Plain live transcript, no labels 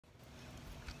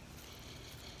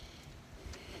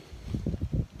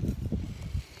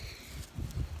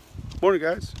Morning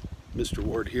guys, Mr.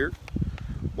 Ward here,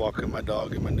 walking my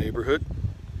dog in my neighborhood.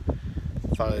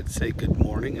 Thought I'd say good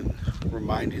morning and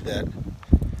remind you that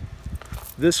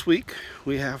this week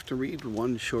we have to read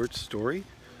one short story,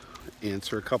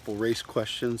 answer a couple race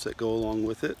questions that go along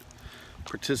with it,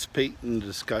 participate in the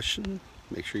discussion,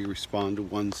 make sure you respond to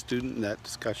one student in that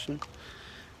discussion,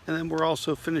 and then we're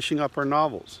also finishing up our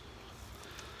novels.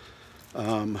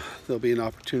 There'll be an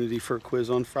opportunity for a quiz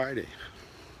on Friday.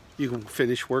 You can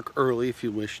finish work early if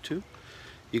you wish to.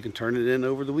 You can turn it in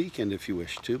over the weekend if you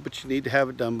wish to, but you need to have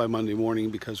it done by Monday morning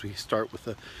because we start with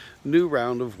a new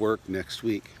round of work next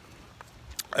week.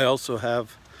 I also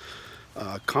have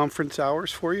conference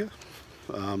hours for you.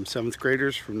 7th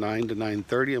graders from 9 to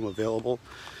 9:30. I'm available.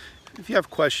 If you have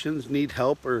questions, need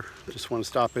help, or just want to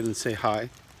stop in and say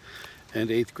hi. And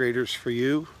 8th graders for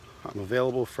you, I'm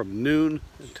available from noon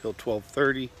until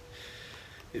 12:30.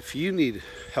 If you need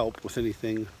help with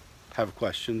anything, have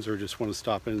questions, or just want to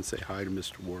stop in and say hi to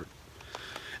Mr. Ward.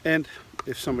 And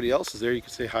if somebody else is there, you can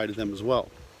say hi to them as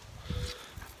well.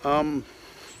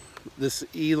 This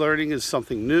e-learning is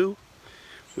something new.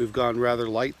 We've gone rather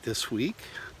light this week.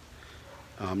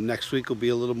 Next week will be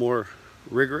a little more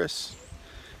rigorous,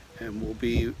 and we'll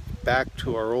be back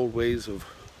to our old ways of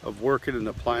working and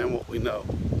applying what we know.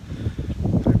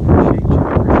 I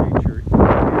appreciate your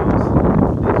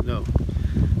emails. Please know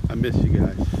I miss you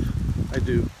guys. I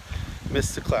do.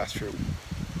 Miss the classroom.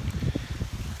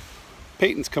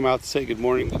 Peyton's come out to say good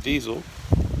morning to Diesel.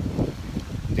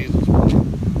 Diesel's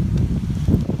morning.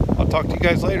 I'll talk to you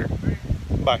guys later.